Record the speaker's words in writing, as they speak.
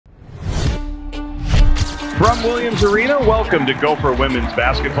From Williams Arena, welcome to Gopher women's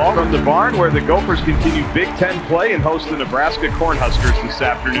basketball from the barn, where the Gophers continue Big Ten play and host the Nebraska Cornhuskers this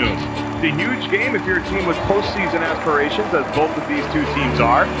afternoon. It's a huge game if you're a team with postseason aspirations, as both of these two teams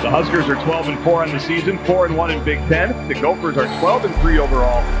are. The Huskers are 12-4 on the season, 4-1 in Big Ten. The Gophers are 12-3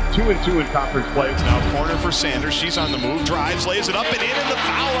 overall, 2-2 in conference play. Now corner for Sanders. She's on the move, drives, lays it up and in, and the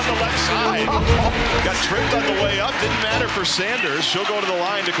foul on the left side. Got tripped on the way up. Didn't matter for Sanders. She'll go to the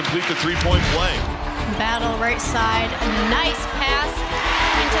line to complete the three-point play. Battle right side, a nice pass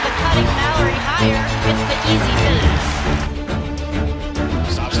into the cutting Mallory Higher. It's the easy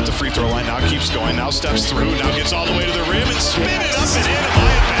finish. Stops at the free throw line, now keeps going, now steps through, now gets all the way to the rim and spin it up and in.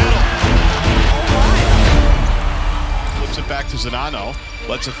 Amaya Battle. Flips it back to Zanano.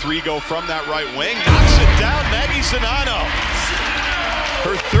 Lets a three go from that right wing. Knocks it down, Maggie Zanano.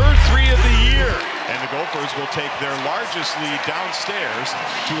 Her third three of the year. And the Gophers will take their largest lead downstairs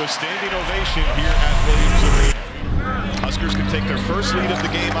to a standing ovation here at Williams Arena. Huskers can take their first lead of the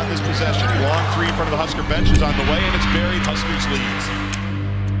game on this possession. Long three in front of the Husker bench is on the way, and it's buried. Huskers leads.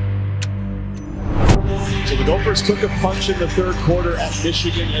 So the Gophers took a punch in the third quarter at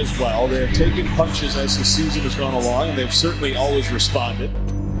Michigan as well. They have taken punches as the season has gone along, and they've certainly always responded.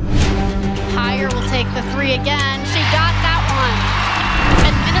 Higher will take the three again. She got that one.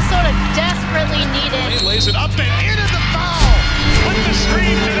 And Minnesota desperately needed. He lays it up and into the foul. With the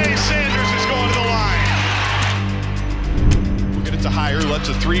screen today, Sanders is going to the line. We'll get it to Higher. Lets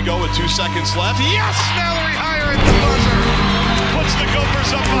a three go with 2 seconds left. Yes, Mallory Higher at the buzzer. Puts the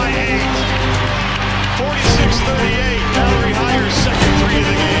Gophers up by 8. 46-38. Mallory Higher's second three of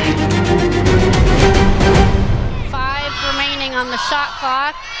the game. 5 remaining on the shot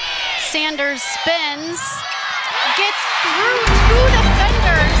clock. Sanders spins. Gets through 2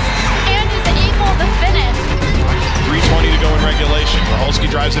 defenders and is able to finish. 3:20 to go in regulation. Waholski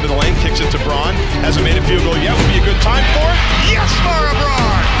drives into the lane, kicks it to Braun. Hasn't made a field goal yet. Would be a good time for it. Yes, Mara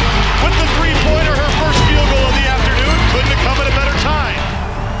Braun! With the three-pointer, her first field goal of the afternoon. Couldn't have come at a better time.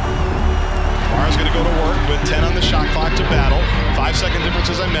 Mara's going to go to work with 10 on the shot clock to Battle. 5-second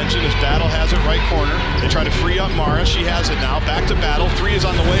difference, as I mentioned, as Battle has it right corner. They try to free up Mara. She has it now. Back to Battle. Three is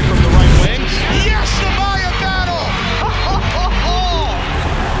on the way from the right wing. Yes, the